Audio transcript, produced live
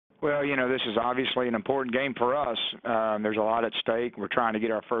Well, this is obviously an important game for us. There's a lot at stake. We're trying to get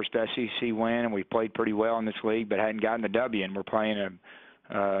our first SEC win, and we've played pretty well in this league, but hadn't gotten the W. And we're playing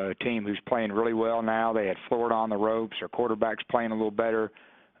a team who's playing really well now. They had Florida on the ropes. Our quarterback's playing a little better.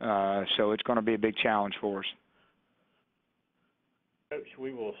 So it's going to be a big challenge for us. Coach,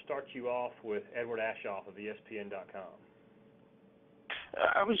 we will start you off with Edward Ashoff of ESPN.com.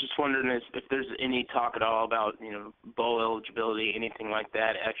 I was just wondering if there's any talk at all about, bowl eligibility, anything like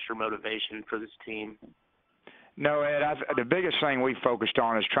that, extra motivation for this team. No, Ed, the biggest thing we focused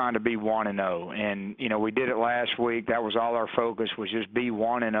on is trying to be 1-0. And, we did it last week. That was all our focus, was just be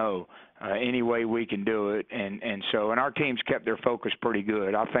 1-0 any way we can do it. And our team's kept their focus pretty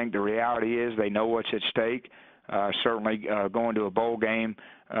good. I think the reality is they know what's at stake. Certainly going to a bowl game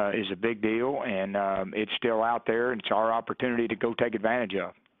is a big deal, and it's still out there, and it's our opportunity to go take advantage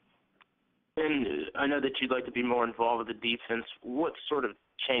of. And I know that you'd like to be more involved with the defense. What sort of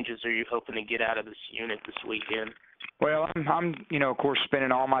changes are you hoping to get out of this unit this weekend? Well, I'm of course,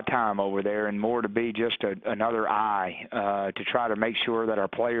 spending all my time over there, and more to be just another eye to try to make sure that our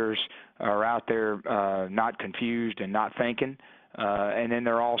players are out there not confused and not thinking, and then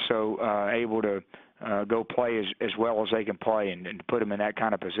they're also able to go play as well as they can play and put them in that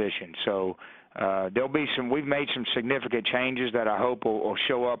kind of position. So there'll be we've made some significant changes that I hope will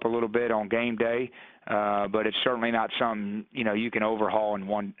show up a little bit on game day, but it's certainly not something, you can overhaul in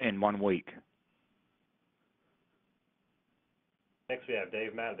one week. Next we have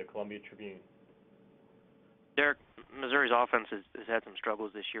Dave Matt of the Columbia Tribune. Derek, Missouri's offense has had some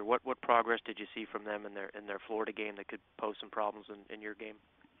struggles this year. What progress did you see from them in their Florida game that could pose some problems in your game?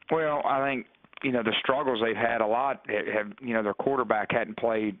 Well, I think, the struggles they've had a lot have, their quarterback hadn't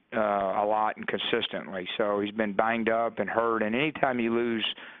played a lot and consistently. So he's been banged up and hurt. And anytime you lose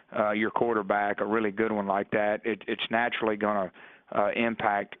your quarterback, a really good one like that, it's naturally going to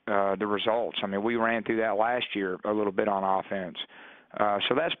impact the results. I mean, we ran through that last year a little bit on offense.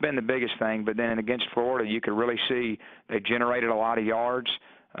 So that's been the biggest thing. But then against Florida, you could really see they generated a lot of yards.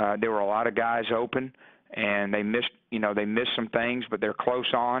 There were a lot of guys open, and they missed some things, but they're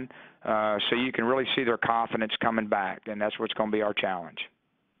close on. So you can really see their confidence coming back, and that's what's going to be our challenge.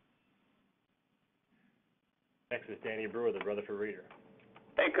 Next is Danny Brewer, the Rutherford Reader.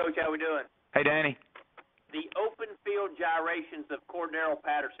 Hey, Coach, how we doing? Hey, Danny. The open field gyrations of Cordero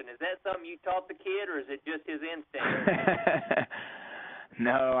Patterson, is that something you taught the kid, or is it just his instinct?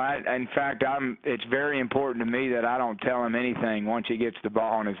 No, in fact, it's very important to me that I don't tell him anything once he gets the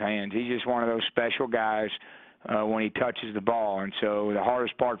ball in his hands. He's just one of those special guys when he touches the ball. And so the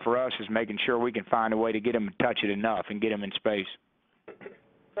hardest part for us is making sure we can find a way to get him to touch it enough and get him in space.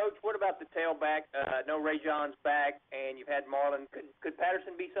 Coach, what about the tailback? No Ray John's back, and you've had Marlon. Could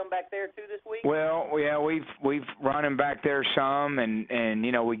Patterson be some back there too this week? Well, yeah, we've run him back there some, and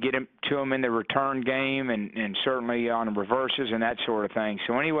we get him to him in the return game, and certainly on reverses and that sort of thing.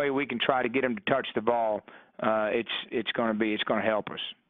 So any way we can try to get him to touch the ball, it's going to help us.